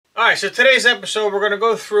Alright, so today's episode we're going to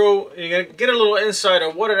go through, you're going to get a little insight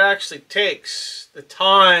of what it actually takes, the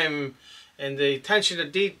time and the attention to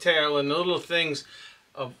detail and the little things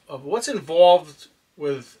of what's involved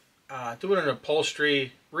with doing an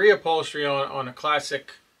upholstery, reupholstery on a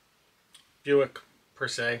classic Buick per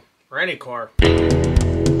se, or any car.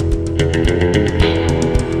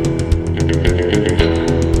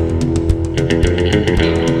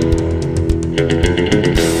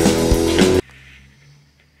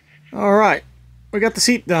 Alright, we got the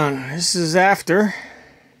seat done. This is after.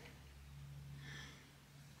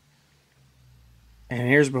 And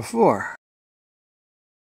here's before.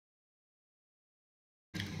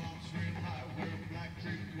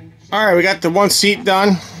 Alright, we got the one seat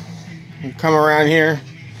done. We come around here.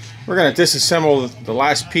 We're going to disassemble the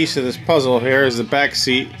last piece of this puzzle here is the back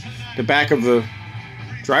seat, the back of the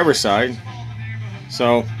driver's side.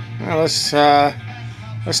 So, let's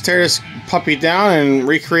tear this puppy down and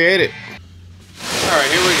recreate it. Alright,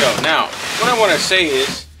 here we go. Now, what I want to say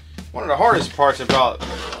is, one of the hardest parts about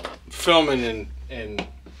filming and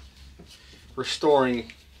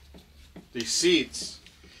restoring these seats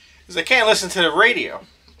is I can't listen to the radio.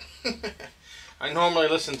 I normally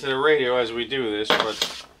listen to the radio as we do this,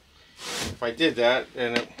 but if I did that,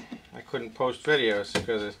 then I couldn't post videos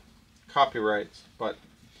because of copyrights. But,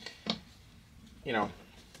 you know,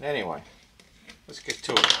 anyway, let's get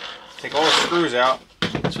to it. Take all the screws out.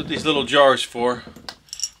 That's what these little jars for.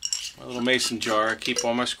 My little mason jar. I keep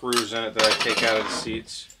all my screws in it that I take out of the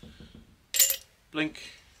seats. Blink.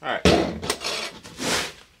 Alright.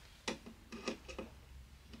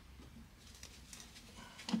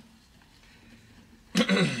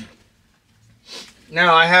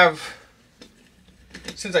 Now I have,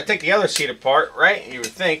 since I take the other seat apart, right, you would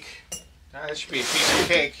think, that should be a piece of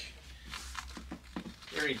cake.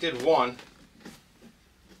 We already did one.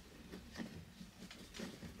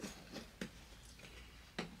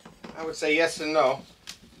 I would say yes and no.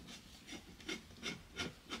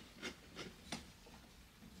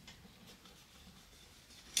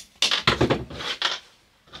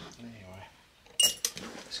 Anyway,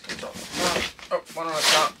 this comes off the top. Oh, one on the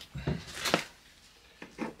top.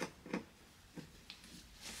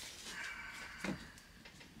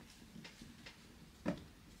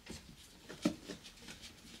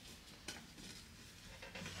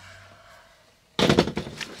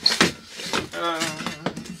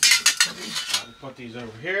 Put these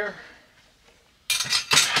over here.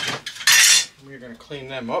 We're going to clean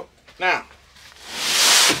them up. Now,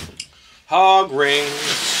 hog rings.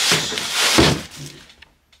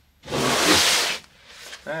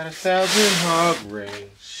 About 1,000 hog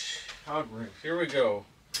rings. Hog rings. Here we go.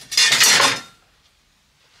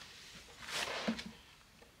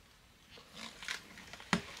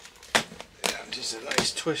 Yeah, just a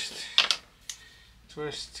nice twist.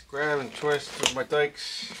 Twist, grab and twist with my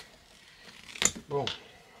dikes. Boom.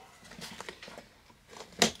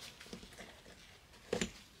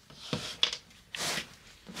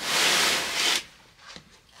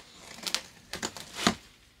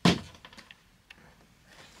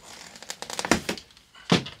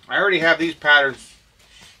 I already have these patterns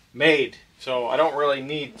made, so I don't really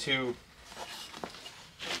need to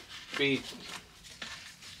be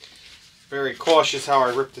very cautious how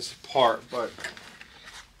I rip this apart, but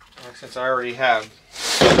since I already have,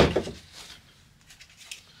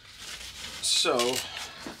 so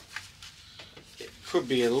it could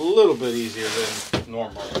be a little bit easier than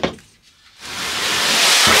normal.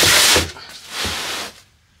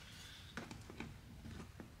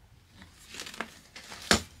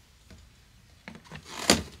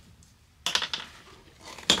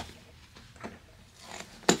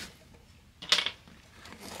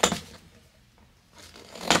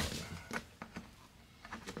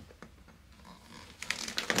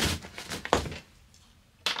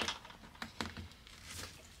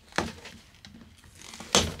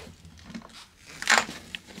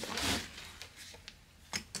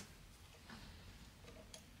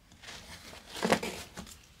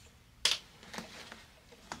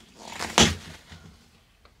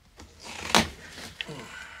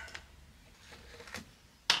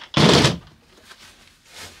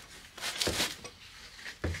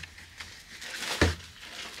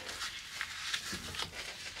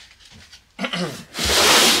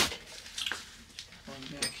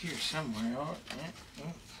 Back here somewhere. Oh,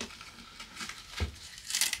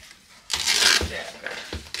 yeah.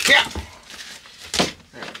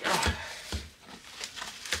 There we go.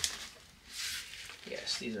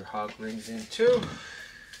 Yes, these are hog rings in too.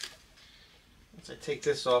 Once I take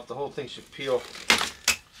this off, the whole thing should peel.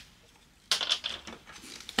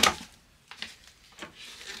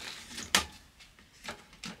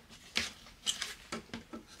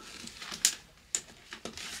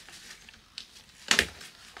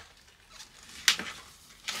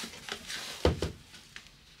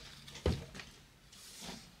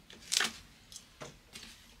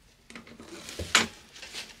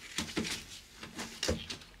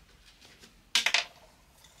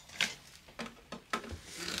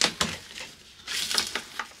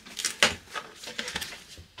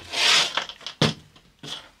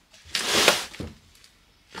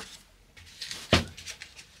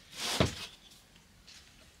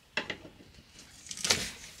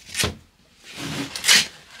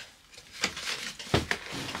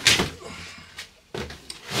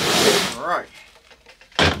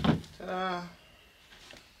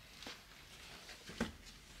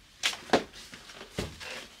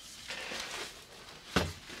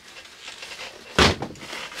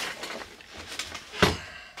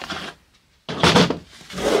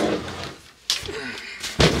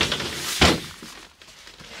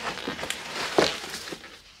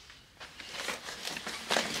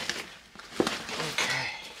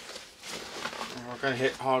 not going to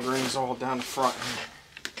hit hog rings all down the front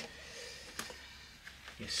here.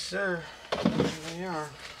 Yes, sir. There they are.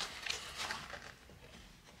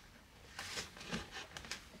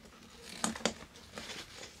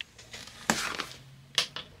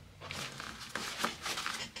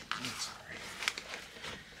 That's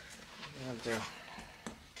alright.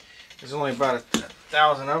 There's only about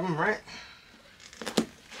 1,000 of them, right?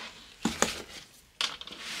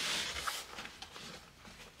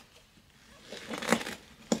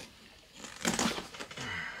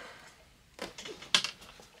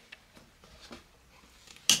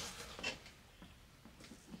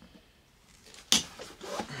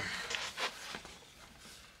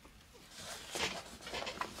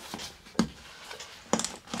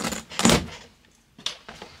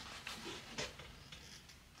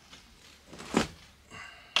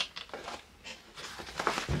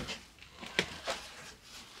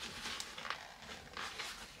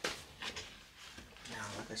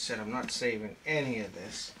 Like I said, I'm not saving any of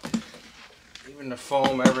this. Even the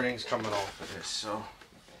foam, everything's coming off of this, so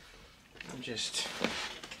I'm just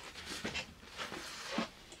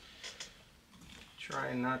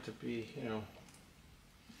trying not to be, you know,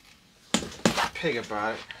 pig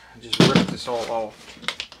about it. I just rip this all off.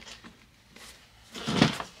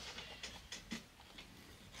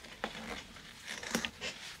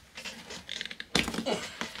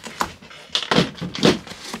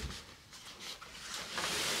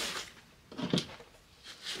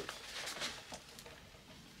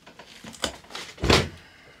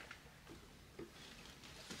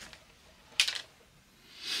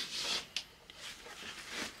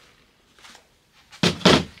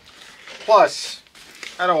 Plus,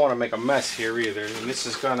 I don't want to make a mess here either, and this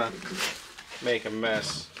is gonna make a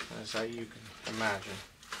mess, as you can imagine.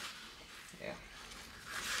 Yeah.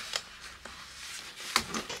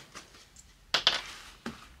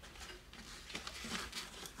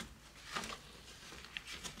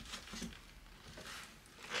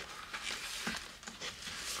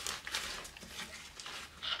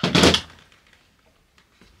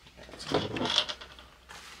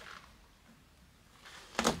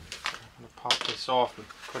 Pop this off and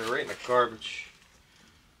put it right in the garbage.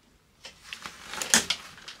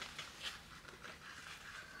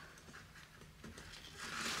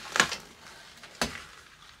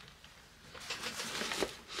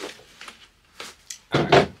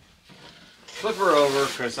 Alright. Flip her over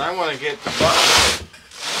because I want to get the buttons.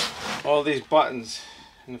 All these buttons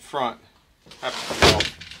in the front have to come off.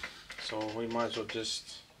 So we might as well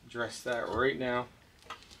just address that right now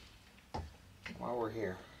while we're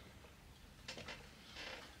here.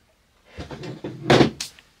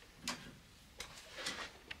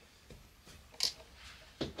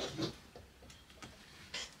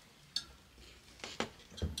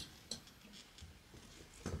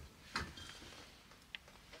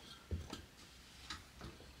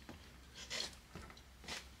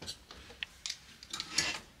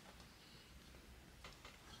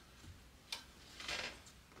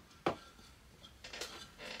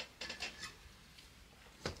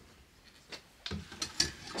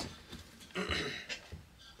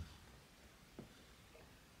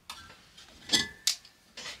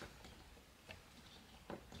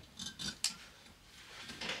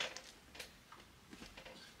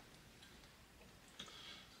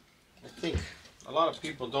 I think a lot of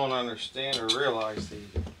people don't understand or realize the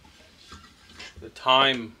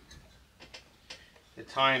time it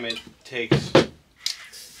takes, the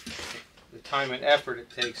time and effort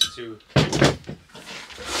it takes to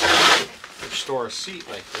restore a seat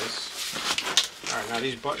like this. Alright, now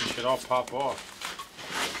these buttons should all pop off.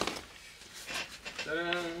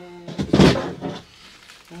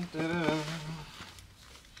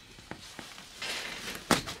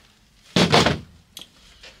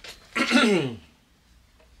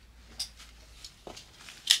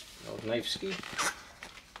 Old knife ski.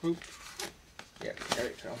 Oop. Yeah, there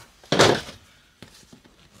you go.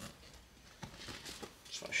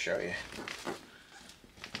 Just want to show you.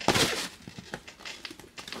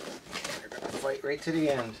 They're gonna fight right to the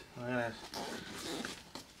end. Look at that.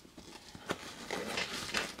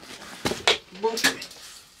 Boop.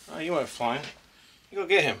 Oh, you went flying. You go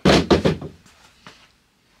get him.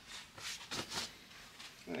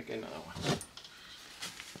 Get another one.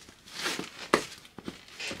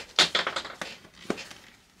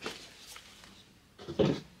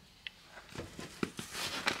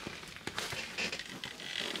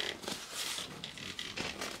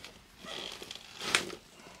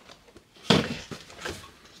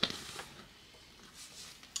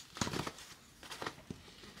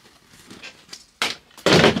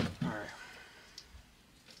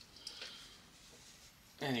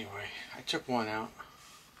 Anyway, I took one out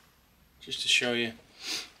just to show you,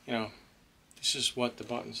 you know, this is what the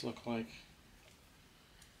buttons look like.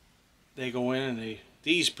 They go in and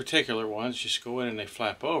these particular ones just go in and they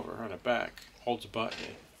flap over on the back, holds the button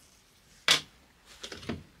in.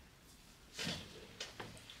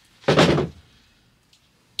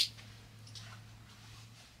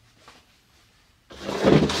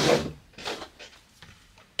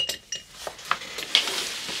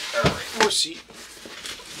 Alright, more seat.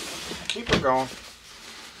 Keep her going.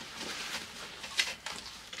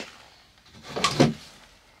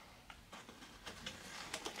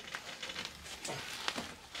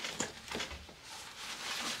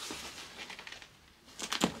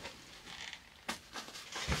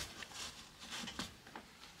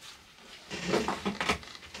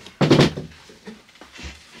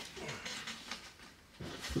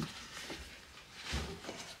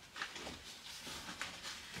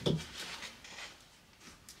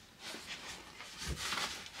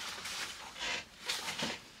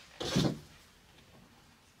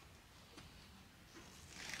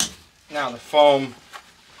 Now the foam,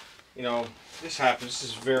 you know, this happens. This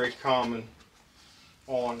is very common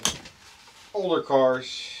on older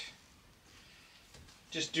cars,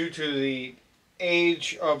 just due to the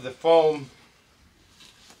age of the foam.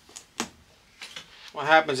 What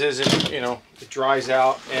happens is, it, you know, it dries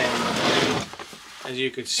out, and as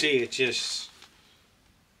you can see, it just,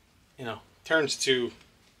 you know, turns to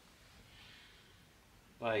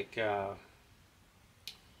like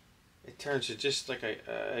it turns to just like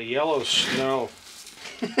a yellow snow.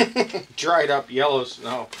 Dried up yellow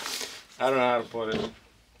snow. I don't know how to put it.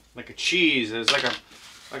 Like a cheese. It's like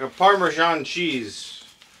a Parmesan cheese.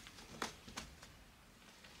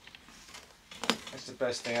 That's the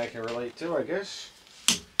best thing I can relate to, I guess.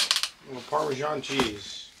 A little Parmesan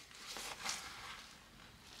cheese.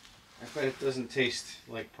 I bet it doesn't taste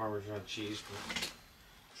like Parmesan cheese, but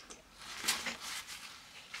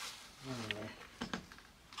anyway.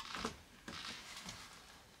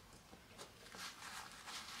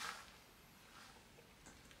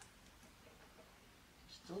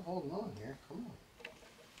 Still holding on here, come on.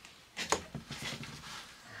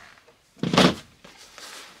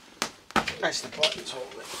 That's the buttons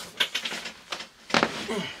holding it.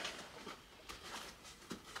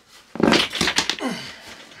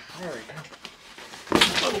 There we go.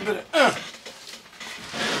 A little bit of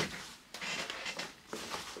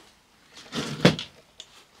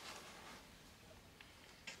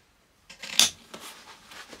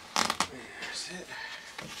There's it.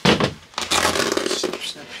 Snip,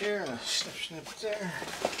 snip here and a snip, snip there.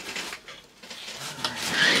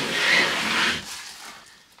 Alright.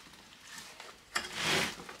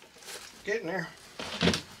 Getting there.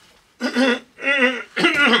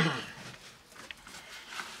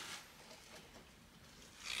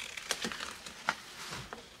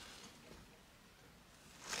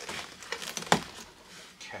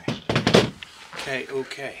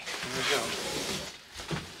 Okay, here we go.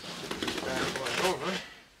 Back one over.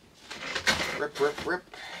 Rip, rip, rip.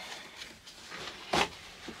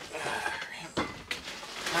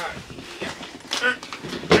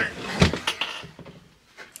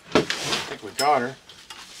 I think we got her.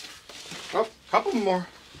 Oh, a couple more.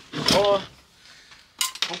 Hold on.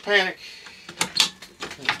 Don't panic.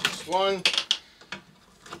 Just 1,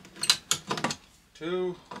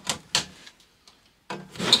 2,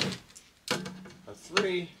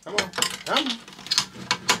 3. Come on. Come on.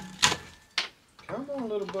 Come on,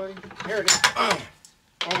 little buddy. Here it is.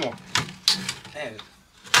 One more. And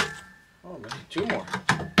oh, maybe 2 more.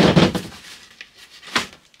 Man,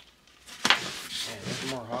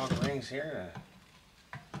 there's more hog rings here.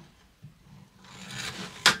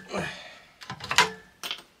 Okay.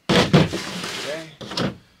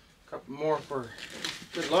 A couple more for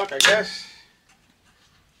good luck, I guess.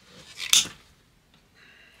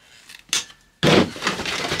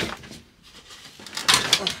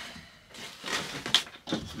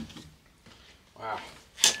 Wow.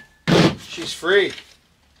 She's free.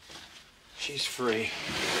 She's free.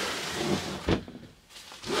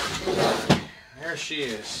 There she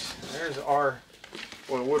is. There's our,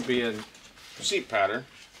 what would be a seat pattern.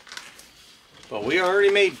 But we already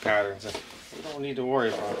made patterns. We don't need to worry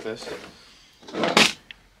about this. Yes,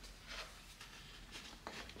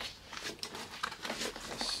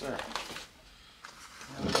 sir.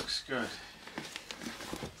 That looks good.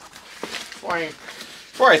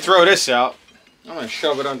 Before I throw this out, I'm going to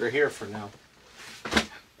shove it under here for now.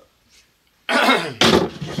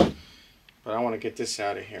 But I want to get this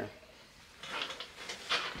out of here.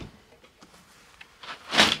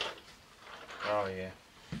 Oh yeah.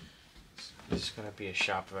 This is going to be a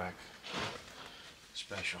shop vac.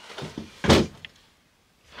 special.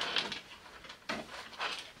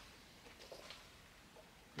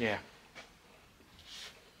 Yeah.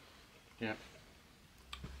 Yeah.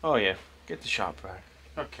 Oh yeah. Get the shop vac.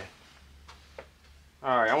 Okay.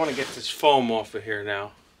 Alright, I want to get this foam off of here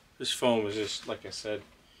now. This foam is just, like I said,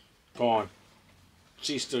 gone.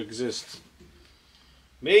 Ceased to exist.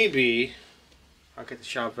 Maybe I'll get the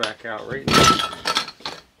shop vac out right now.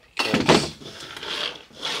 Because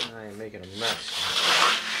I am making a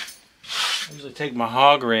mess. I usually take my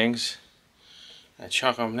hog rings and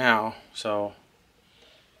chuck them now, so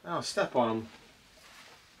I don't step on them.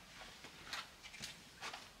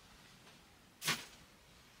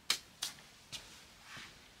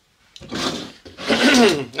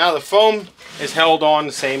 Now the foam is held on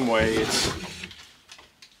the same way.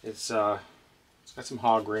 It's got some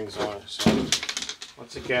hog rings on it. So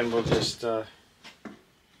once again, we'll just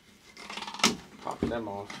pop them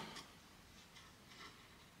off.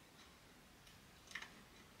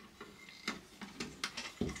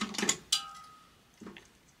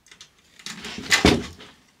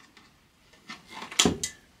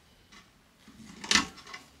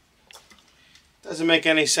 Doesn't make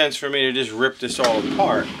any sense for me to just rip this all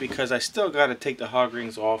apart because I still got to take the hog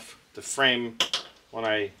rings off the frame when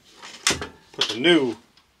I put the new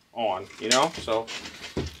on, you know? So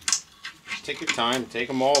just take your time, take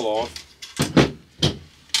them all off.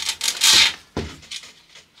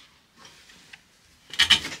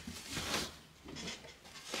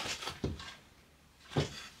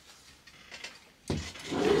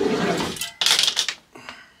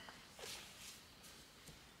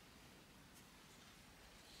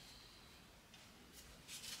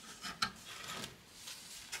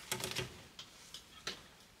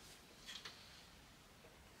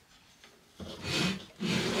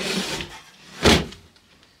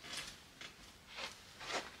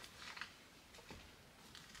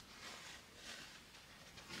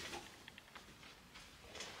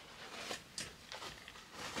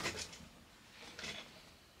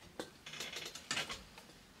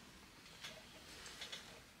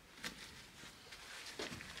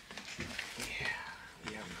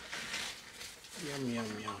 Yum, yum,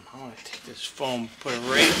 yum. I want to take this foam, put it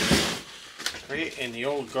right in the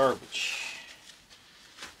old garbage.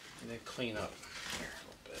 And then clean up here a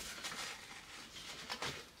little bit.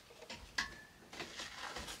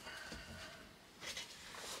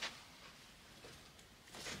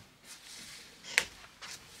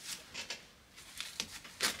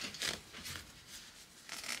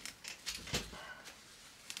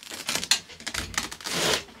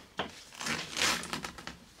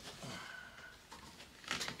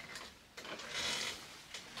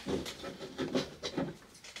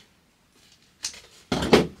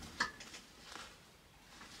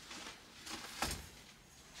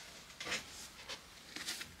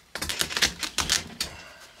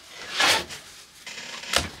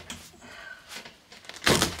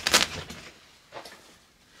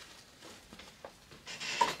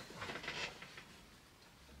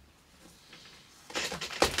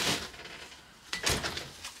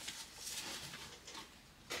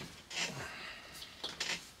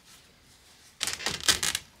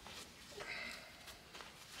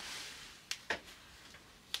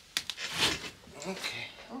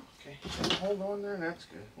 Okay, hold on there, that's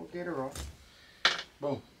good. We'll get her off.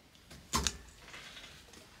 Boom.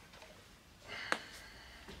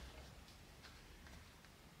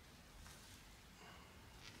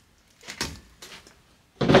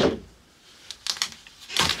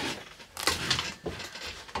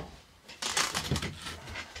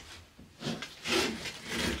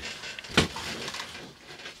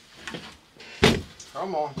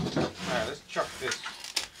 Come on. Alright, let's chuck this.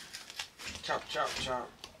 Chop, chop, chop.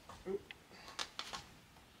 Oop.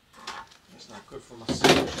 That's not good for my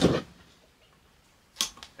sandwich.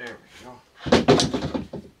 There we go.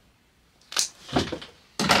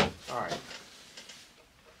 Alright.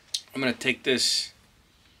 I'm going to take this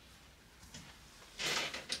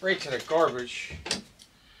right to the garbage and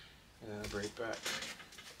then I'll bring it back.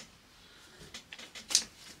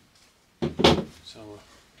 So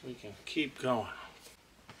we can keep going.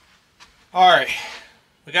 Alright.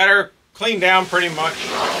 We got her cleaned down pretty much.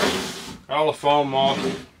 Got all the foam off.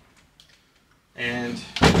 And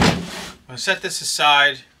I'm going to set this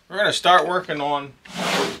aside. We're going to start working on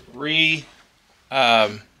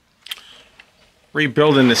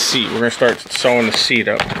rebuilding the seat. We're going to start sewing the seat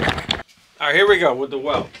up. Alright, here we go with the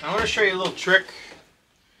welt. I want to show you a little trick.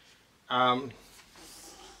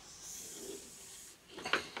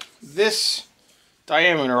 This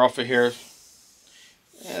diameter off of here,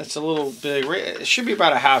 it's a little big. It should be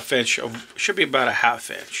about a half inch. Should be about a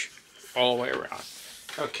half inch all the way around.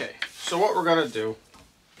 Okay, so what we're gonna do,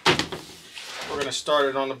 we're gonna start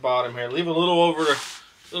it on the bottom here. Leave a little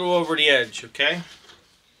over the edge, okay?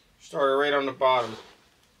 Start it right on the bottom.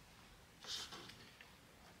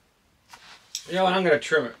 You know what? I'm gonna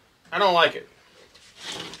trim it. I don't like it.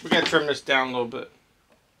 We gotta trim this down a little bit.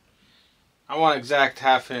 I want exact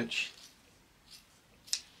 1/2 inch.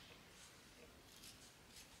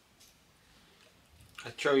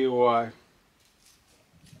 I'll show you why.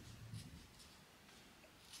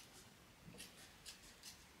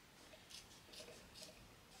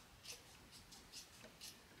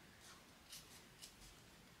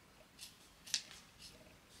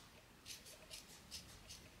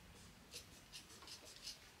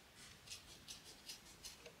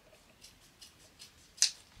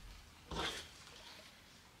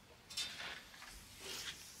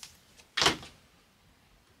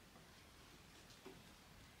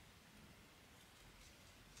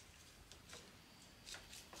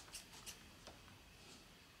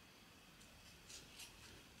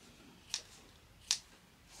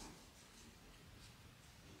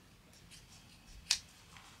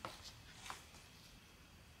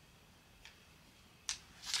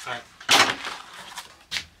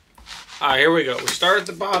 Alright, here we go. We start at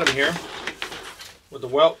the bottom here with the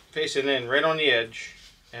welt facing in, right on the edge.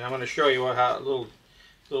 And I'm going to show you how a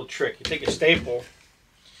little trick. You take a staple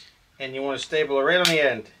and you want to staple it right on the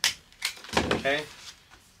end. Okay?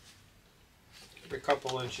 Give it a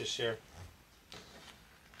couple inches here.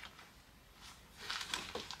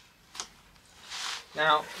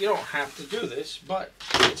 Now, you don't have to do this, but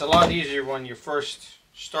it's a lot easier when you're first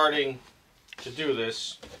starting to do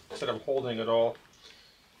this instead of holding it all.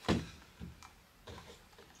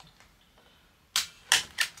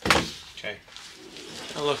 Okay,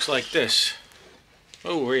 it looks like this.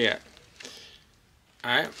 Oh, where you at?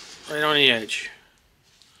 Alright, right on the edge.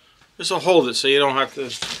 This will hold it so you don't have to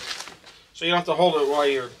hold it while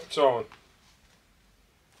you're sewing.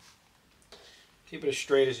 Keep it as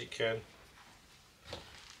straight as you can.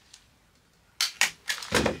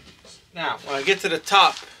 Now, when I get to the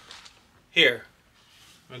top here,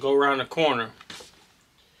 I'm going to go around the corner.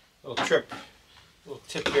 Little tip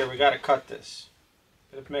here, we got to cut this.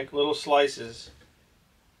 Gonna make little slices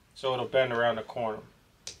so it'll bend around the corner.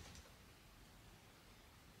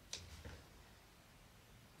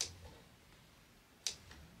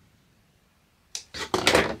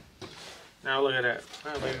 Now look at that.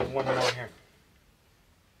 Oh, maybe one more here.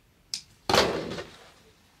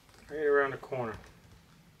 Right around the corner.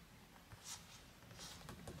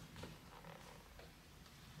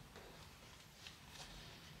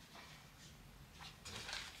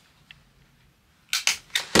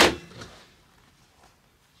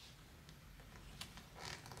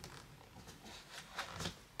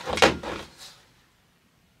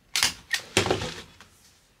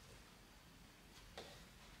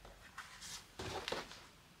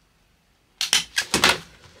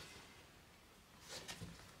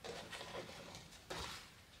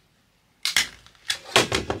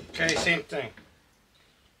 Okay, same thing.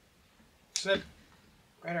 Snip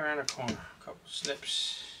right around the corner. A couple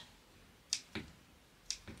snips.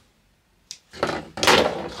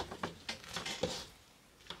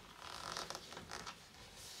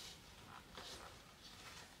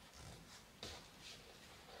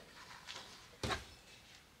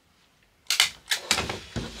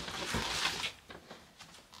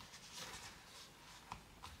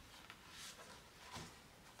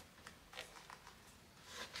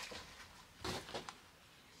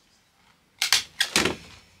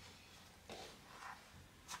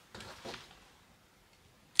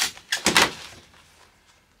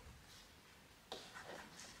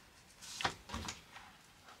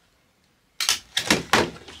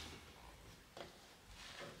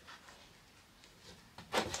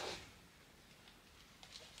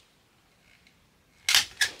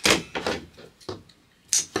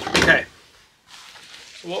 Okay,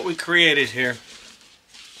 so what we created here,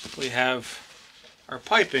 we have our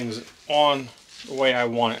pipings on the way I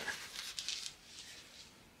want it,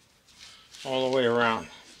 all the way around.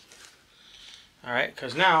 Alright,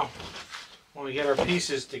 because now, when we get our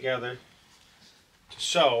pieces together to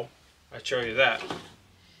sew, I'll show you that.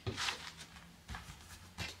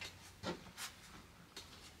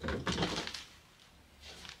 I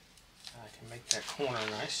can make that corner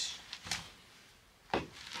nice.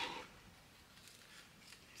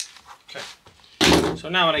 Okay, so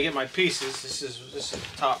now when I get my pieces, this is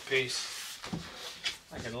the top piece.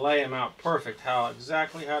 I can lay them out perfect,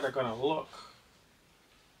 exactly how they're going to look.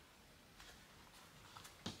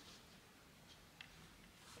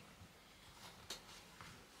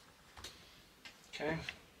 Okay.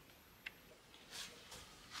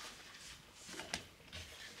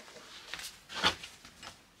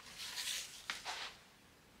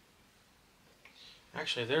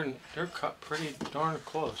 Actually, they're cut pretty darn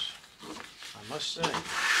close, I must say.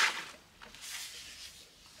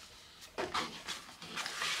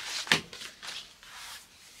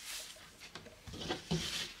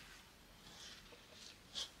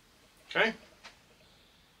 Okay.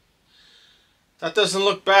 That doesn't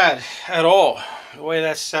look bad at all, the way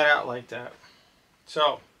that's set out like that.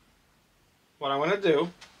 So, what I'm going to do,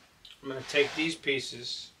 I'm going to take these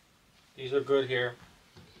pieces. These are good here.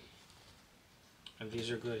 And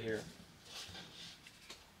these are good here.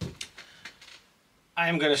 I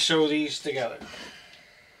am going to sew these together.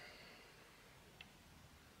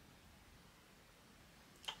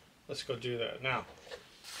 Let's go do that. Now,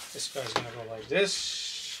 this guy's going to go like this.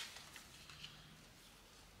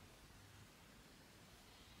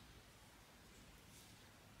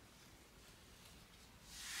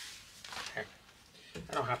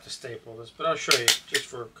 I don't have to staple this, but I'll show you just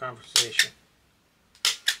for conversation.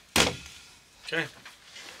 Okay,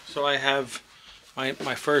 so I have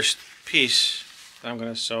my first piece that I'm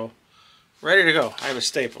going to sew ready to go. I have it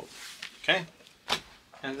stapled. Okay,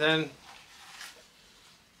 and then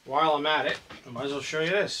while I'm at it, I might as well show you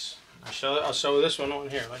this. I'll sew this one on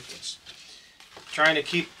here like this. Trying to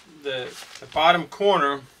keep the bottom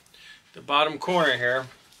corner here.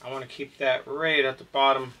 I want to keep that right at the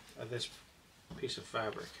bottom of this piece of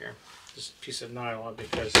fabric here, this piece of nylon,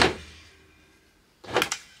 because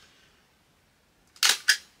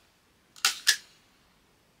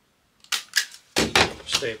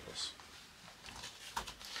staples.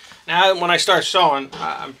 Now when I start sewing,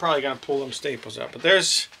 I'm probably going to pull them staples out, but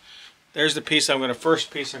there's the piece first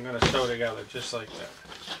piece I'm going to sew together just like that.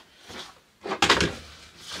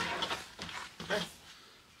 Okay,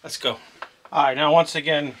 let's go. Alright, now once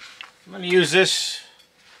again I'm going to use this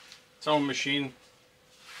sewing machine,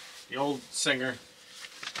 the old Singer.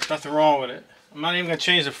 Nothing wrong with it. I'm not even going to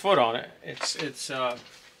change the foot on it. It's a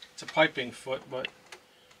piping foot, but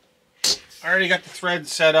I already got the thread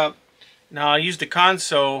set up. Now I use the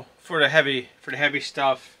console for the heavy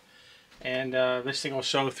stuff, and this thing will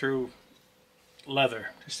sew through leather.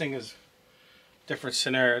 This thing is a different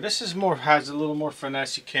scenario. This is has a little more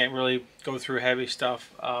finesse. You can't really go through heavy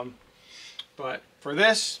stuff, but for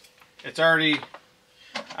this, it's already.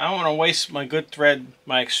 I don't want to waste my good thread,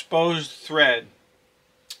 my exposed thread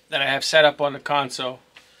that I have set up on the console.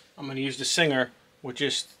 I'm going to use the Singer with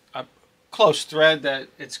just a close thread that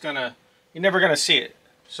you're never going to see it.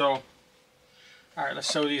 So, alright, let's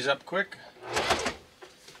sew these up quick.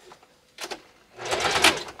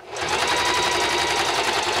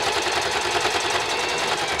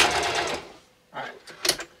 Alright.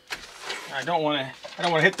 I don't want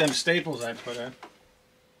to hit them staples I put in.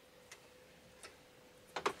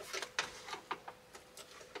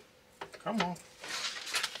 Come on.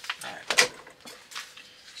 Alright.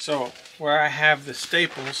 So, where I have the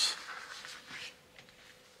staples,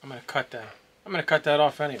 I'm going to cut that. I'm going to cut that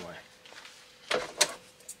off anyway.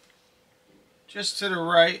 Just to the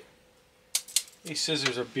right. These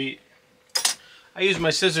scissors are beat. I use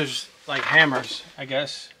my scissors like hammers, I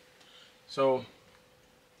guess. So,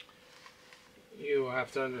 you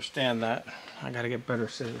have to understand that. I got to get better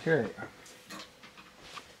scissors. Here they are.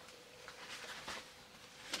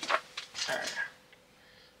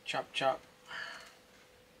 Chop, chop.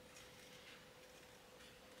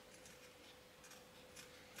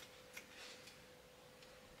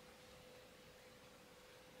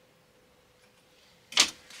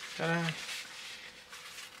 Ta-da.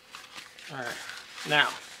 Alright, now,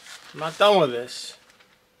 I'm not done with this.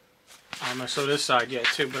 I'm going to sew this side yet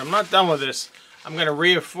too, but I'm not done with this. I'm going to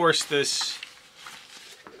reinforce this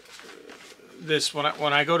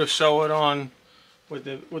when I go to sew it on with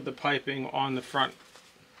the piping on the front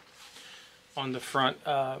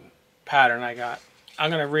pattern I got. I'm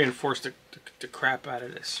going to reinforce the crap out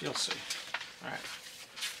of this. You'll see. Alright.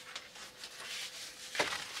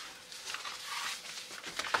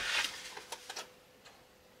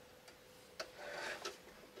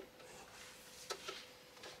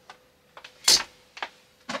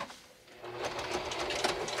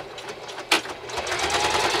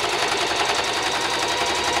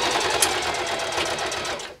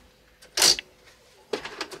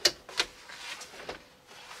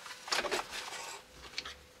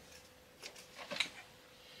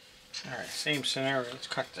 Alright, same scenario. Let's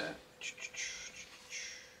cut that.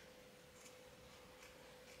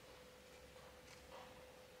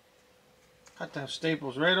 Cut those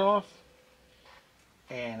staples right off.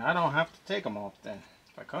 And I don't have to take them off then,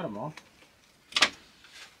 if I cut them off.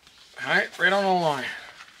 Alright, right on the line.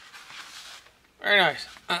 Very nice.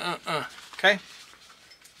 Okay?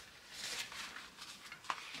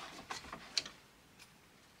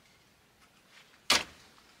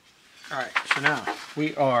 Alright, so now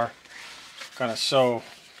we are gonna sew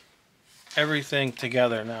everything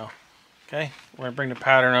together now. Okay? We're gonna bring the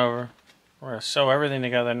pattern over. We're gonna sew everything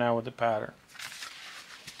together now with the pattern.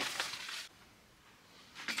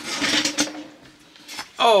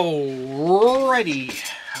 Alrighty.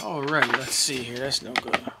 Alrighty, let's see here. That's no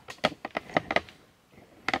good.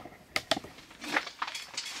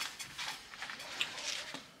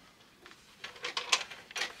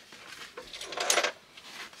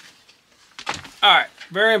 Alright,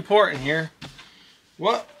 very important here.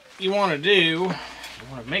 What you want to do, you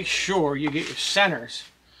want to make sure you get your centers.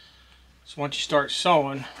 So once you start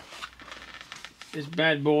sewing, this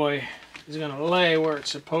bad boy is going to lay where it's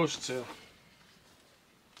supposed to.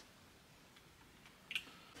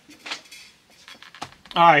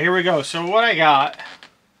 Alright, here we go. So what I got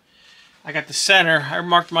the center. I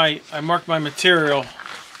marked my material.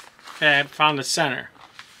 Okay, I found the center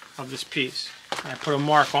of this piece. I put a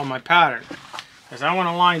mark on my pattern because I want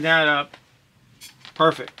to line that up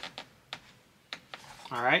perfect.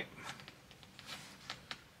 Alright.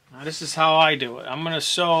 Now this is how I do it. I'm going to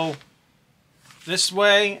sew this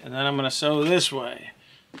way and then I'm going to sew this way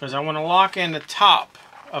because I want to lock in the top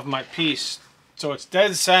of my piece so it's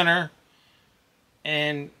dead center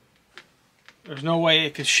and there's no way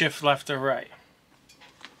it could shift left or right.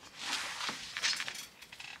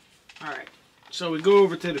 Alright, so we go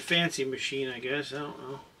over to the fancy machine, I guess. I don't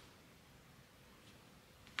know.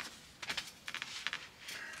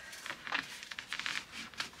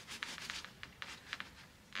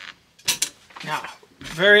 Now,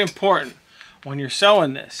 very important when you're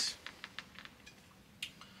sewing this.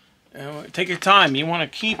 Take your time. You want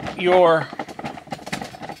to keep your...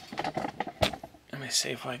 Let me see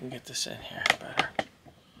if I can get this in here better.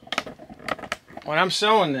 When I'm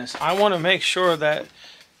sewing this, I want to make sure that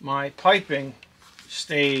my piping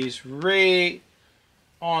stays right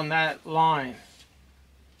on that line.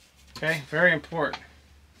 Okay, very important.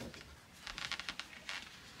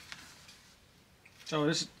 So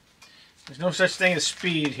there's no such thing as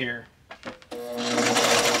speed here.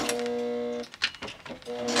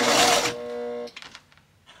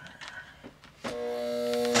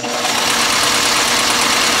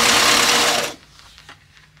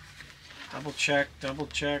 Double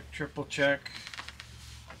check, triple check.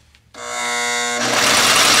 Alright.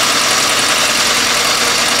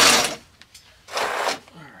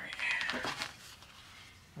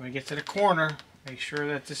 When we get to the corner, make sure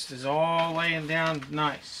that this is all laying down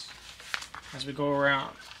nice as we go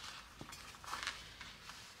around.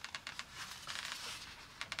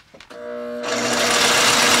 Alright,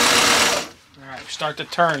 start to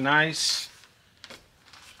turn nice.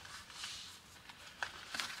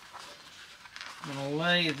 I'm going to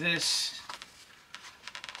lay this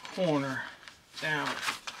corner down.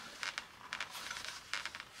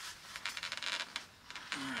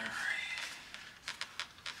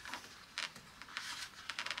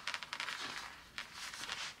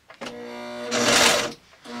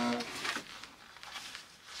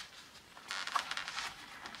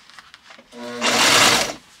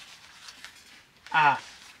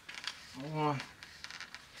 Hold on.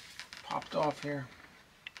 Popped off here.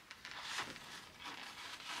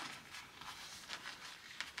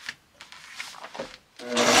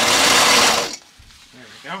 There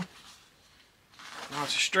we go. Now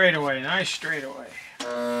it's a straightaway, nice straightaway. Let's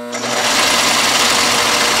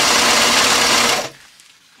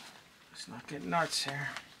not get nuts here.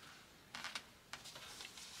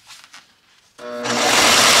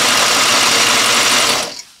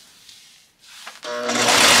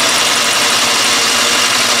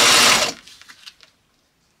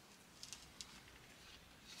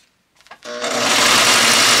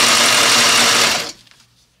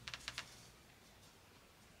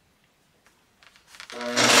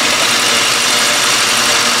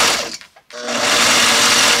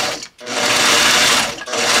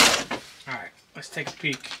 Let's take a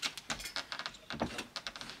peek.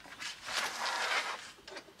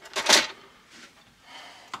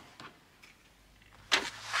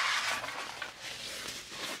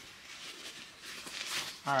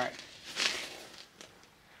 Alright.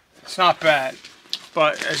 It's not bad,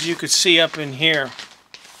 but as you could see up in here,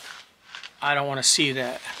 I don't want to see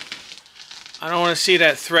that. I don't want to see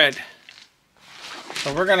that thread.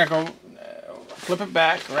 So we're going to go flip it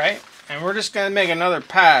back, right? And we're just going to make another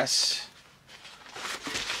pass.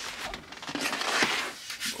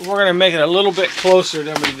 We're going to make it a little bit closer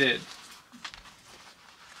than we did.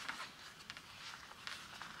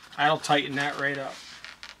 I'll tighten that right up.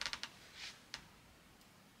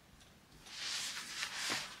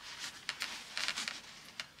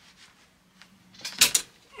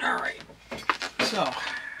 Alright, so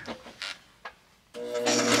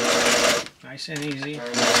Nice and easy.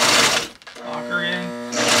 Lock her in.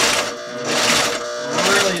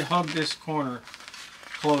 Really hug this corner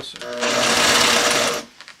closer.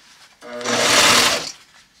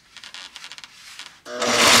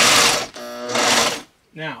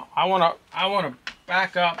 Now I want to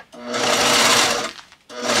back up. And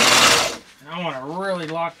I want to really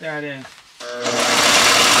lock that in.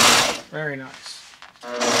 Very nice.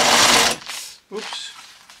 Oops.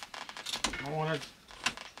 I want to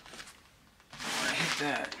hit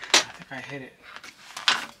that. I think I hit it.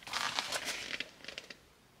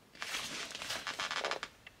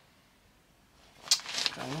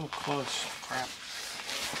 Got a little close. Crap.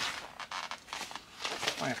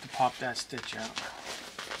 I have to pop that stitch out.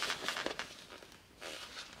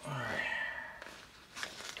 Alright.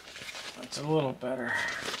 That's a little better.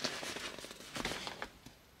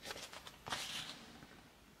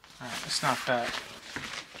 Alright, it's not bad.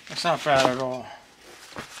 It's not bad at all.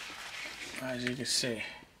 As you can see.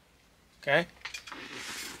 Okay?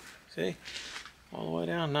 See? All the way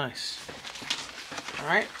down, nice.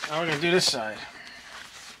 Alright, now we're going to do this side.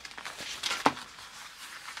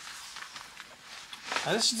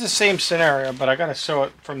 Now this is the same scenario, but I got to sew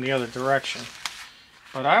it from the other direction.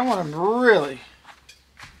 But I want to really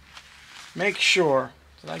make sure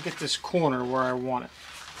that I get this corner where I want it.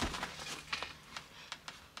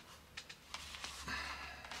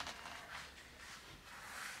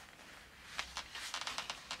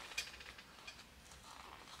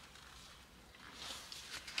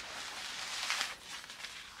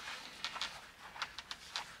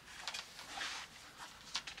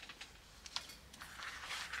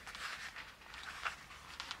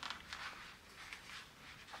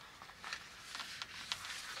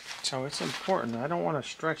 So it's important. I don't want to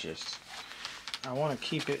stretch it. I want to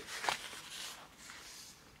keep it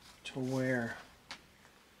to where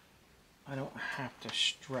I don't have to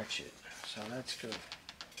stretch it. So that's good.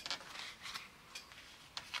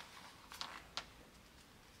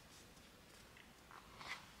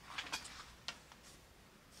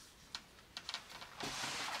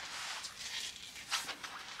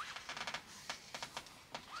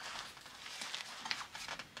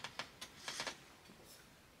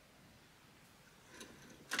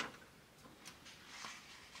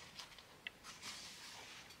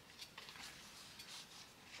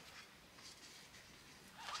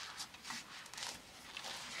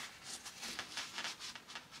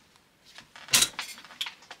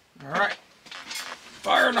 Alright,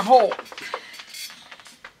 fire in the hole.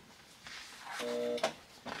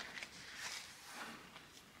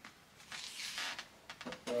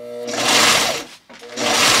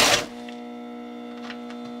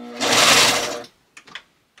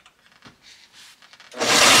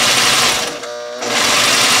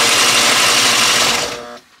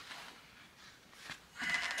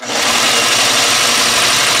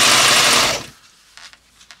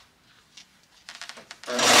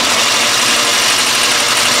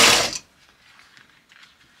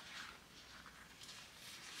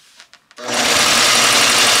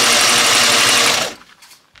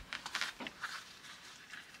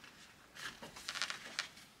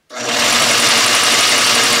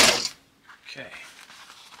 Okay.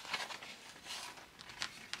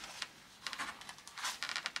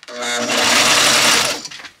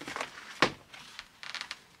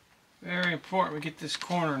 Very important we get this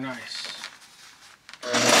corner nice.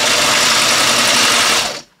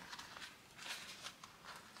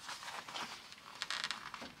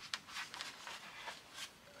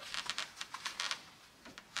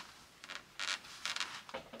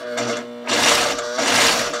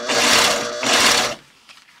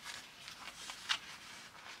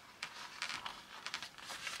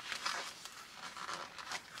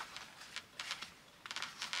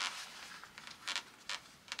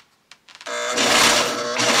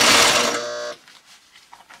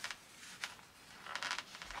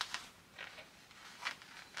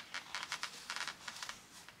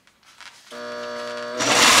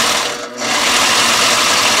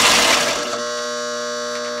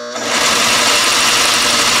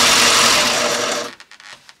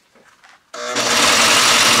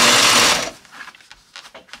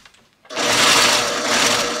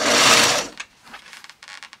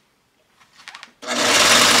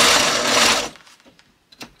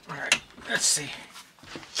 Let's see.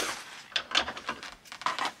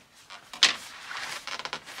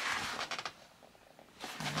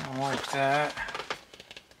 I don't like that.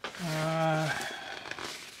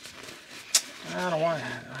 I don't want it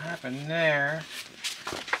to happen there.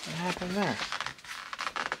 What happened there?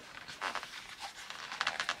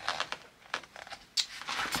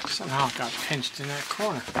 Somehow it got pinched in that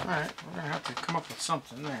corner. Alright, we're going to have to come up with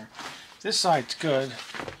something there. This side's good.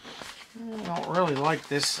 I don't really like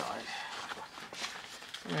this side.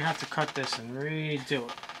 I'm gonna have to cut this and redo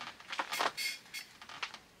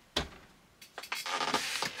it.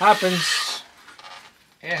 Happens.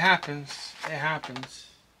 It happens. It happens.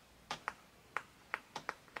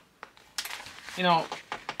 You know,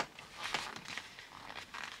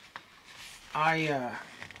 I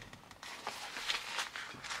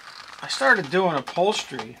started doing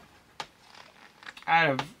upholstery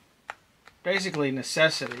out of basically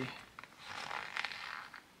necessity.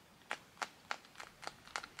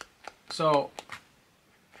 So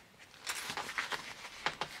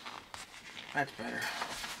that's better.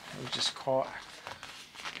 It was just caught.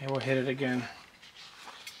 Maybe we'll hit it again.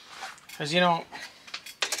 Because, you know,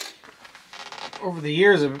 over the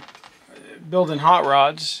years of building hot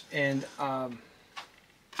rods, and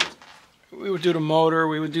we would do the motor,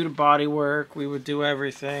 we would do the body work, we would do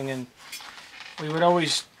everything, and we would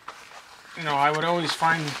always, you know, I would always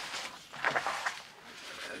find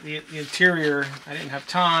the interior, I didn't have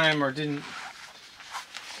time or didn't,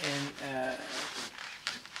 and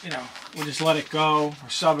you know, we'll just let it go or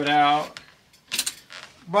sub it out.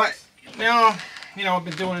 But now, you know, I've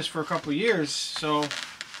been doing this for a couple of years, so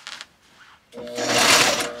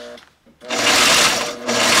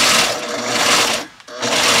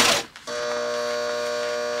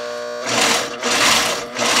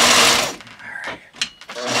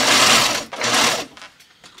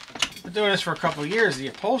doing this for a couple of years, the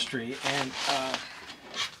upholstery, and I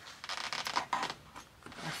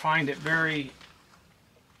find it very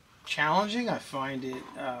challenging. I find it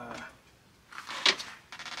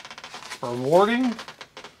rewarding.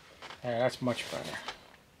 Yeah, that's much better.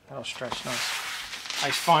 That'll stretch nice.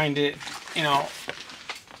 I find it, you know,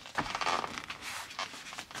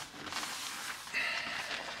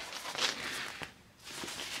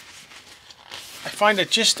 I find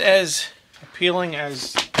it just as appealing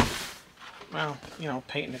as, well, you know,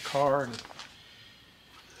 painting a car.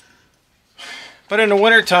 But in the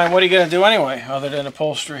wintertime, what are you going to do anyway, other than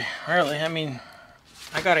upholstery? Really, I mean,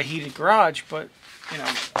 I got a heated garage, but, you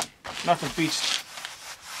know, nothing beats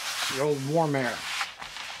the old warm air.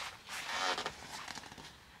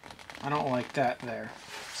 I don't like that there,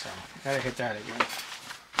 so I got to hit that again.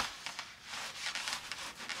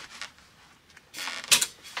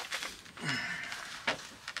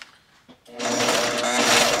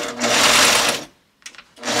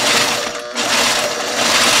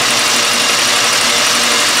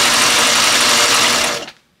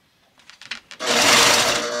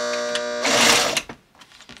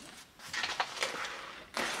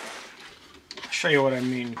 Show you what I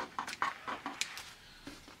mean.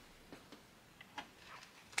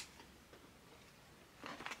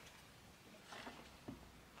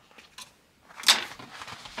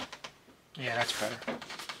 Yeah, that's better.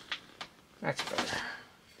 That's better.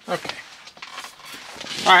 Okay.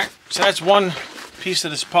 Alright, so that's one piece of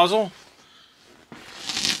this puzzle.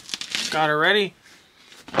 Got it ready.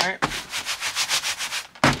 Alright.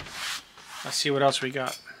 Let's see what else we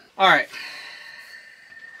got. Alright.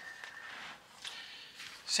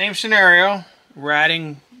 Same scenario, we're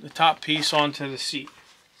adding the top piece onto the seat.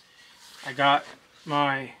 I got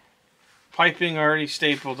my piping already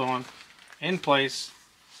stapled on in place.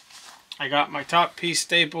 I got my top piece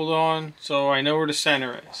stapled on, so I know where the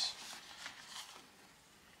center is.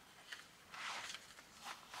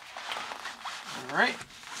 Alright,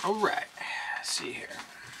 alright, let's see here.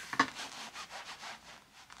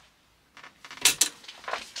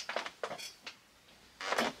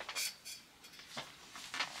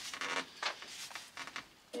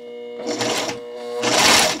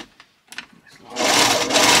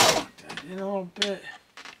 In a little bit.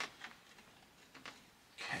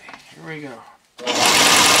 Okay, here we go.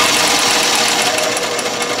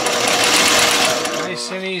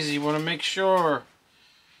 Nice and easy. Want to make sure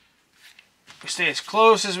we stay as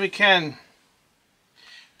close as we can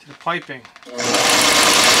to the piping.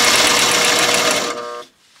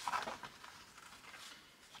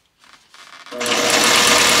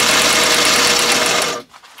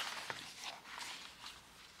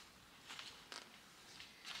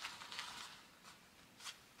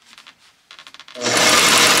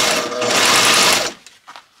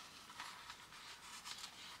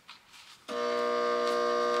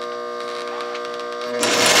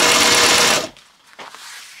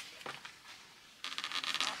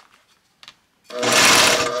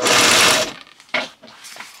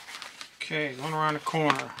 Okay, going around the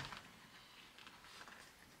corner.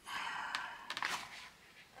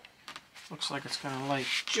 Looks like it's gonna lay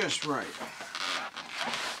just right.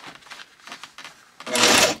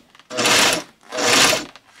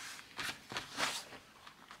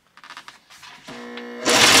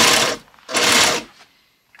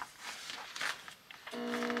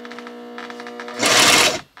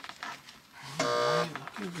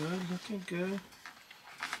 looking good.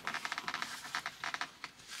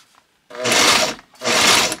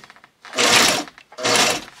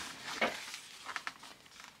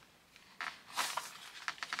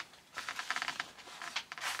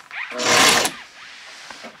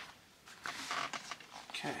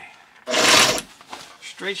 Okay.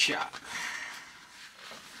 Straight shot.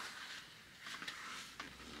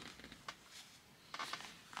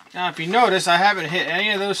 Now, if you notice, I haven't hit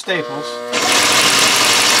any of those staples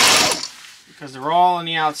because they're all on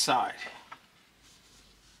the outside.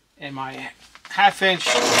 And my half-inch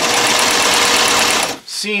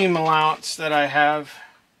seam allowance that I have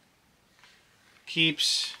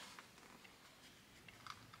keeps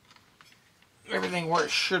everything where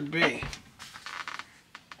it should be.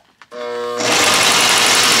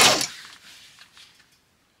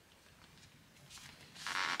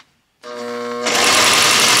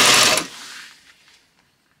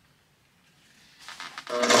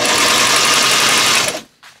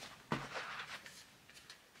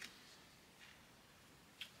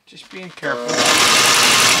 Just being careful,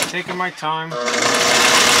 taking my time.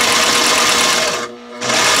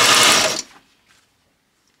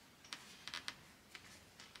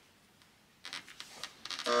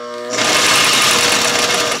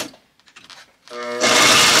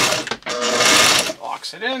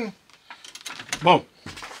 Locks it in. Boom.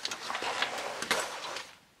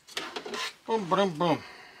 Boom, boom, boom.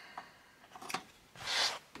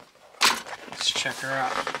 Let's check her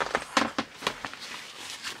out.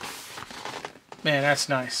 Man, that's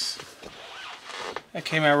nice. That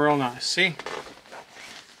came out real nice. See?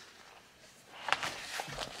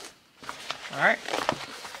 Alright.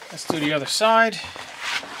 Let's do the other side.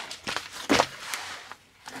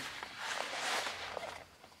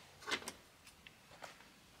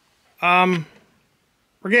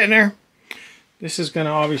 We're getting there. This is going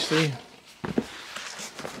to obviously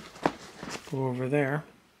go over there.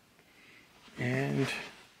 And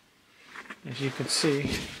as you can see,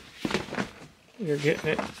 we're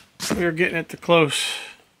getting it to close,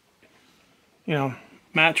 you know,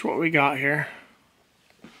 match what we got here.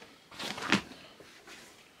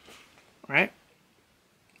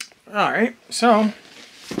 Alright, so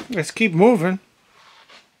let's keep moving.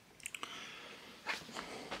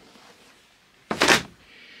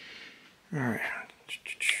 Alright.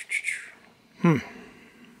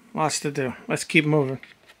 Lots to do. Let's keep moving.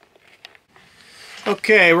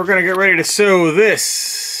 Okay, we're gonna get ready to sew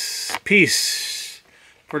this piece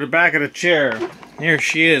for the back of the chair. Here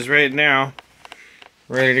she is right now,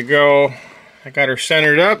 ready to go. I got her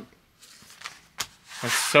centered up.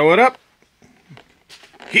 Let's sew it up.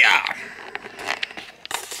 Yeah.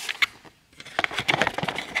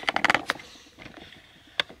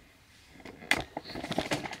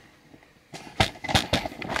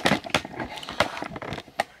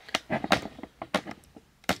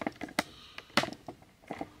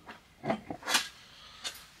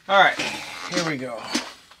 Alright, here we go.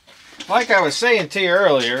 Like I was saying to you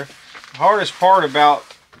earlier, the hardest part about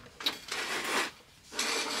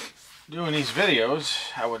doing these videos,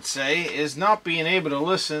 I would say, is not being able to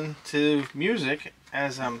listen to music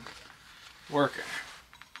as I'm working.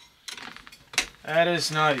 That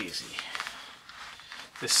is not easy.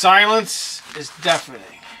 The silence is deafening.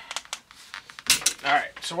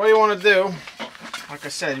 Alright, so what you want to do, like I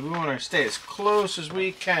said, we want to stay as close as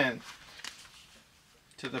we can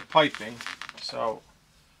to the piping. So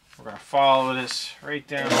we're going to follow this right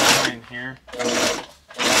down the line here. I'm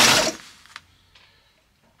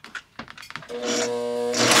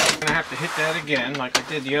going to have to hit that again like I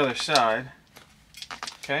did the other side.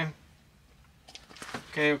 Okay.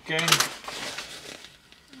 Okay, okay.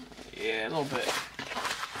 Yeah, a little bit.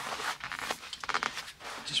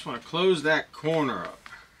 Just want to close that corner up.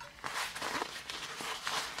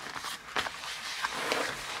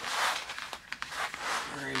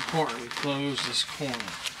 Very important we close this corner.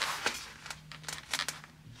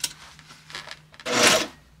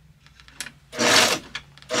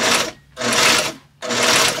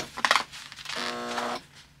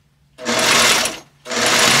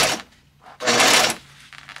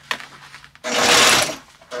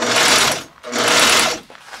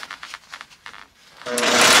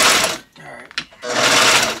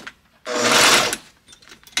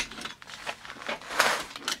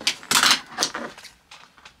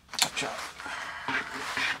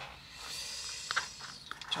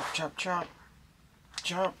 Chop, chop,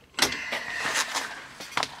 chop.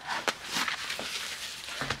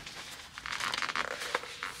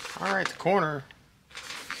 Alright, the corner.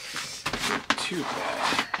 Not too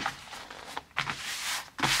bad.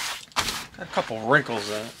 Got a couple wrinkles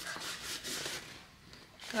in it.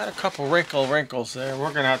 Got a couple wrinkles there.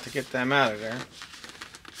 We're gonna have to get them out of there.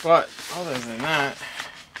 But other than that,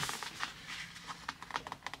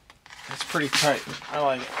 it's pretty tight. I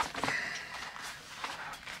like it.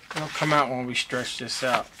 It'll come out when we stretch this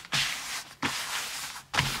out.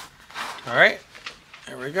 Alright,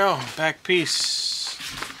 there we go. Back piece.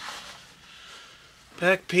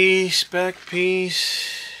 Back piece, back piece.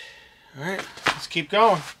 Alright, let's keep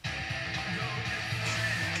going.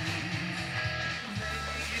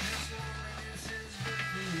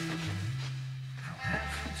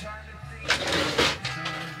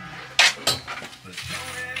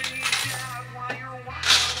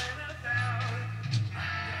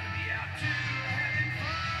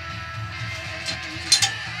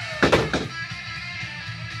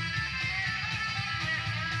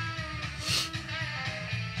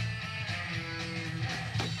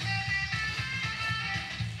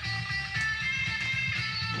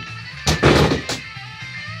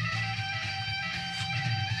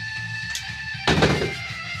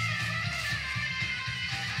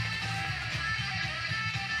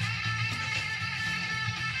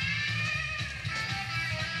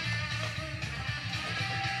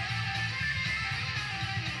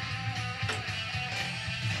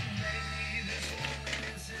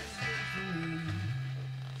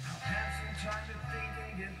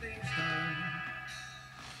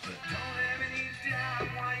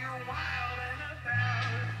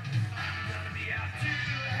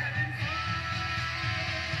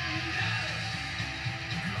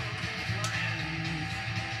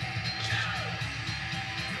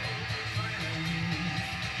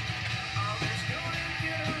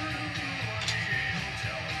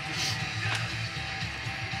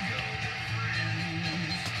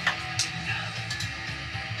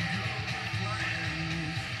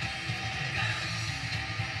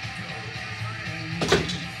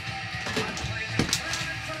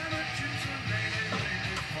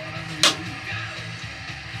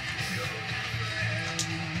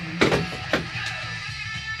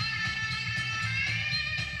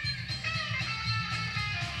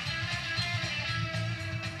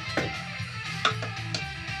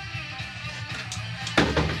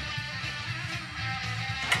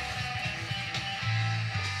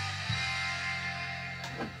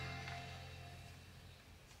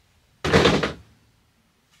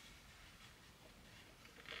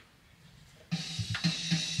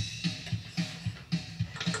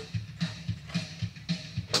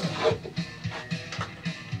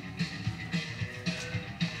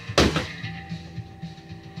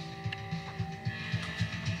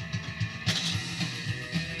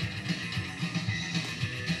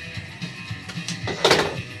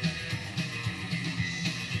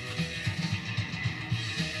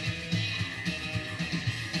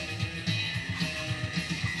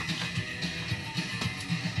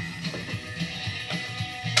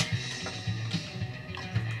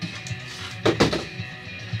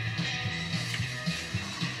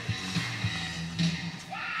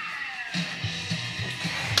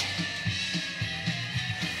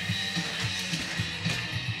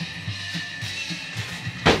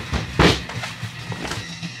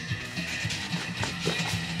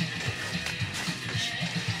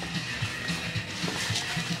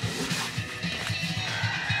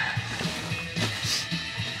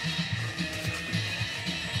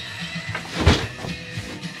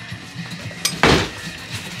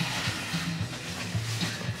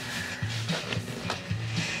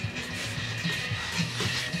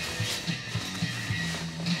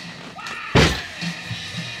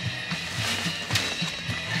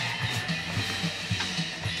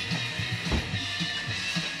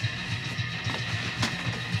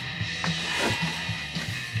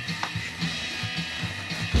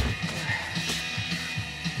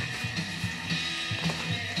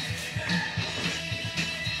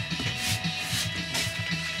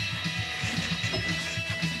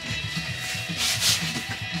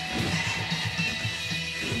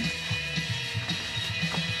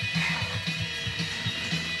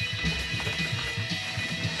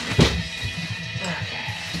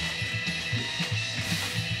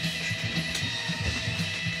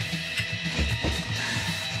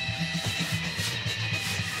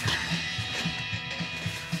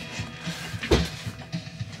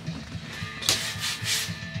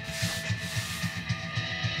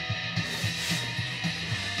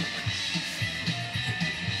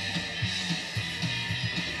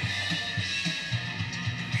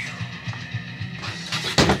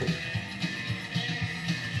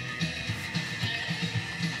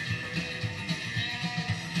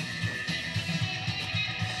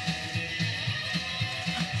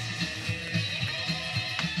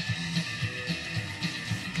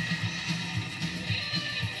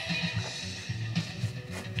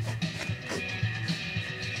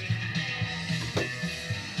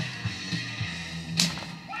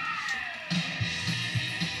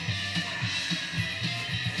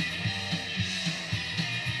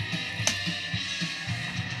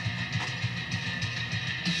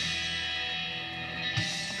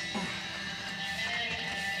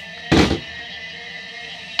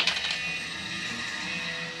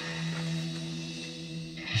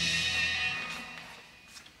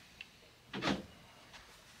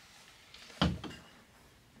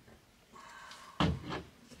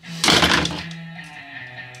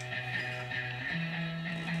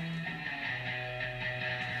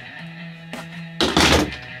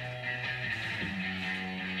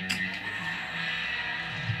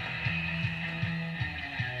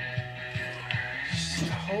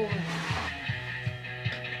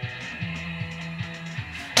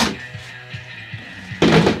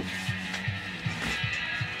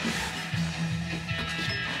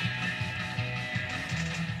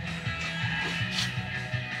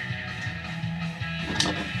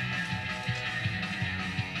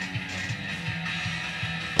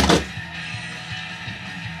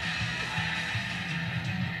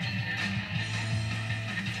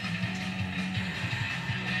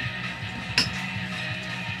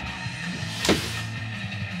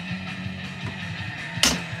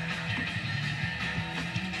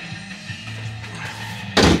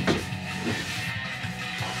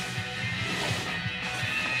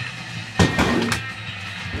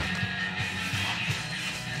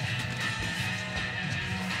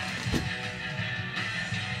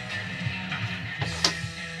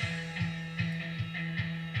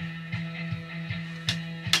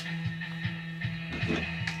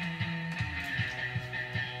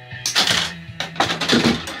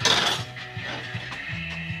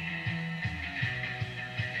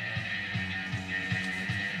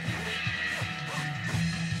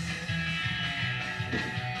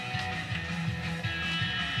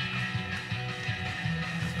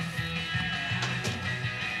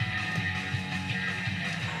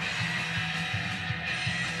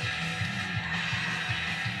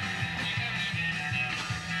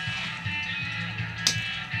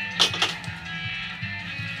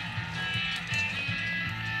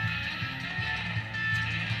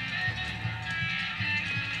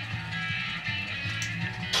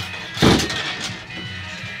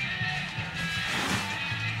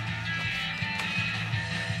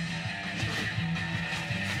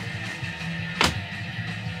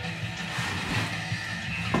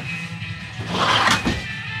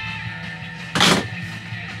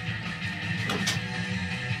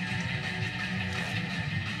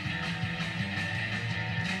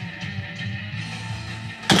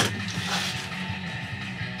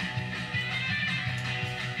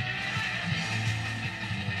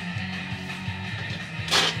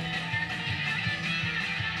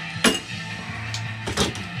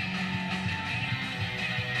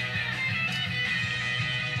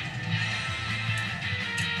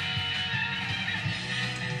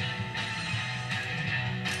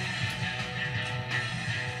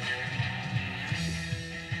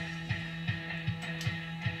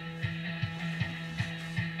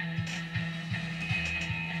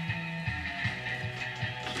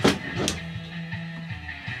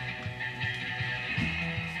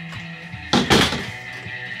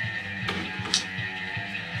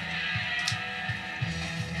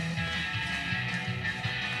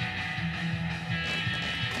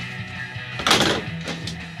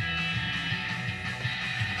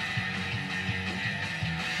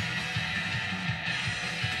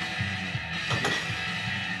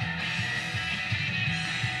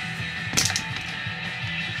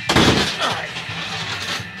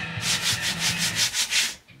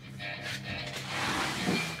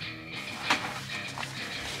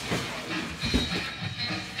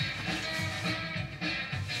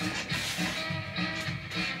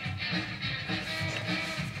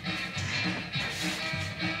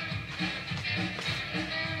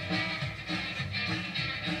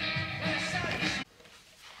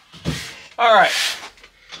 Alright,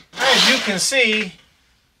 as you can see,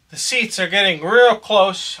 the seats are getting real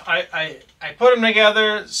close. I put them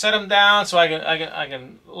together, set them down so I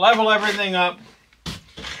can level everything up.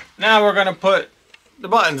 Now we're going to put the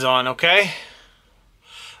buttons on, okay?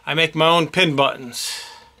 I make my own pin buttons.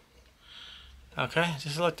 Okay,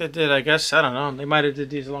 just like they did, I guess. I don't know. They might have did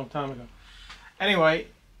these a long time ago. Anyway,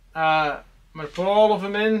 I'm going to put all of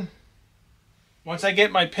them in. Once I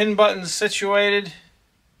get my pin buttons situated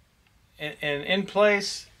and in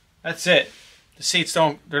place, that's it. The seats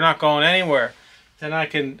they're not going anywhere. Then I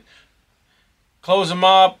can close them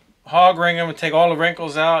up, hog ring them, and take all the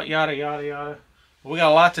wrinkles out, yada, yada, yada. We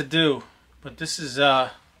got a lot to do, but this is,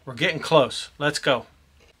 we're getting close. Let's go.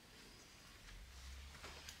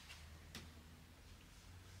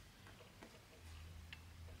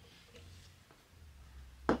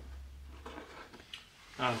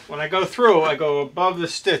 When I go through, I go above the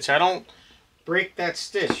stitch. I don't break that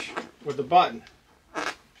stitch with the button.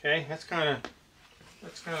 Okay, that's kind of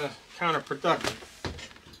counterproductive.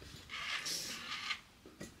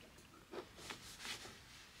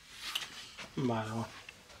 Madonna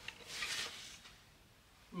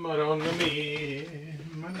mia,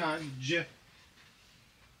 managgia.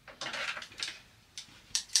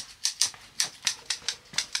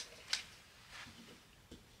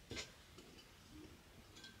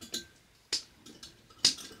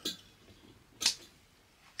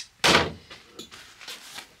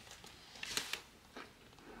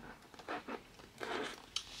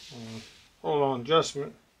 Hold on,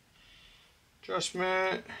 adjustment.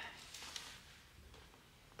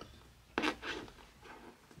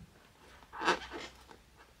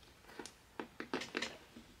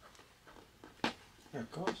 There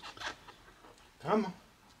it goes. Come on.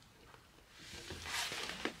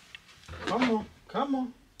 Come on. Come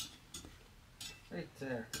on. Right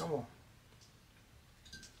there. Come on.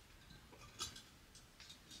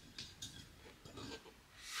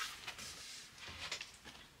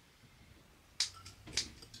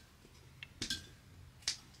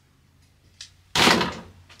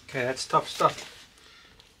 Okay, that's tough stuff.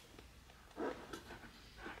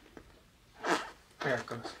 There it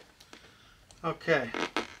goes. Okay.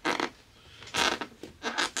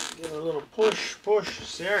 Give it a little push,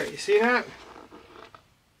 push. There, you see that?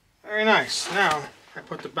 Very nice. Now, I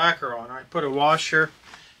put the backer on. I put a washer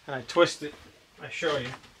and I twist it. I show you.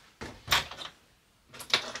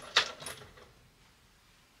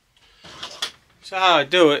 So how I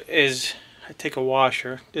do it is I take a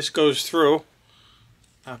washer. This goes through,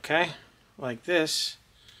 okay, like this,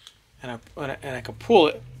 and I can pull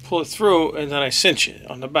it through, and then I cinch it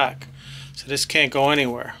on the back, so this can't go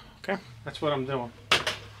anywhere. Okay, that's what I'm doing.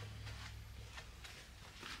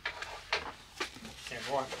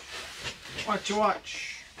 Watch.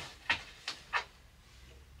 Watch.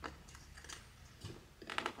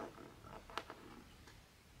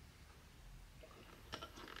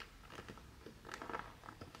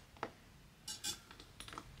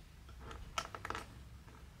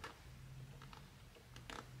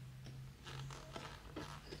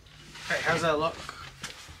 Okay, how's that look?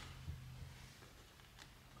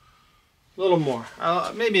 A little more.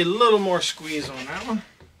 Maybe a little more squeeze on that one.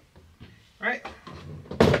 Right?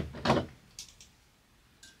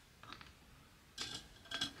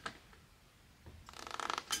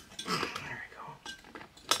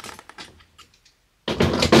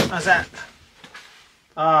 How's that?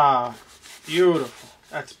 Ah, beautiful.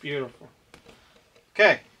 That's beautiful.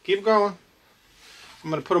 Okay, keep going. I'm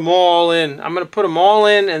going to put them all in. I'm going to put them all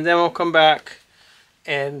in, and then we'll come back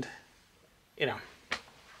and, you know,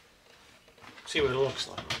 see what it looks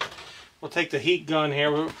like. We'll take the heat gun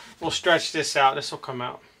here. We'll stretch this out. This will come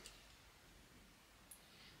out.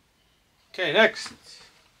 Okay, next.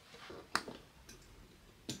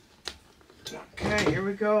 Okay, here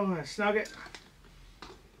we go. I'm going to snug it.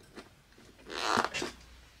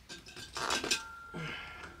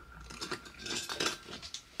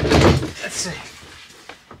 Let's see.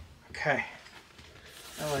 Okay,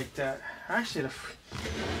 I like that. Actually,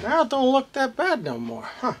 now it don't look that bad no more,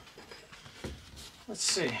 huh? Let's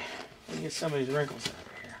see. Let me get some of these wrinkles out of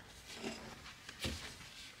here.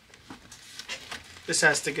 This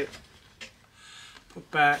has to get put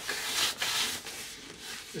back.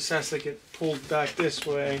 This has to get pulled back this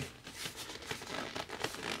way.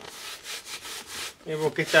 Maybe we'll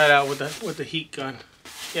get that out with the heat gun.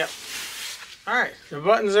 Yep. All right, the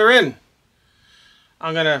buttons are in.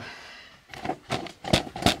 I'm gonna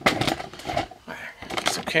get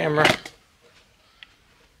some camera.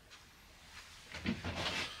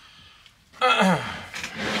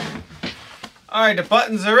 All right, the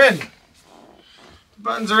buttons are in. The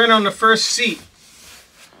buttons are in on the first seat.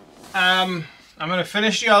 I'm gonna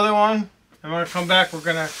finish the other one. I'm gonna come back. We're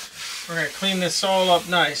gonna clean this all up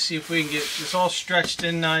nice. See if we can get this all stretched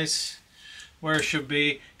in nice where it should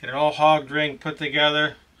be. Get it all hog ring put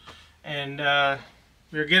together, and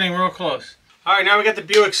we're getting real close. All right, now we got the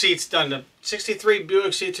Buick seats done. The 63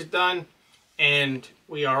 Buick seats are done, and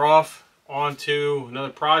we are off onto another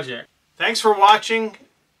project. Thanks for watching.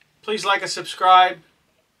 Please like and subscribe,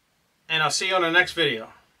 and I'll see you on the next video.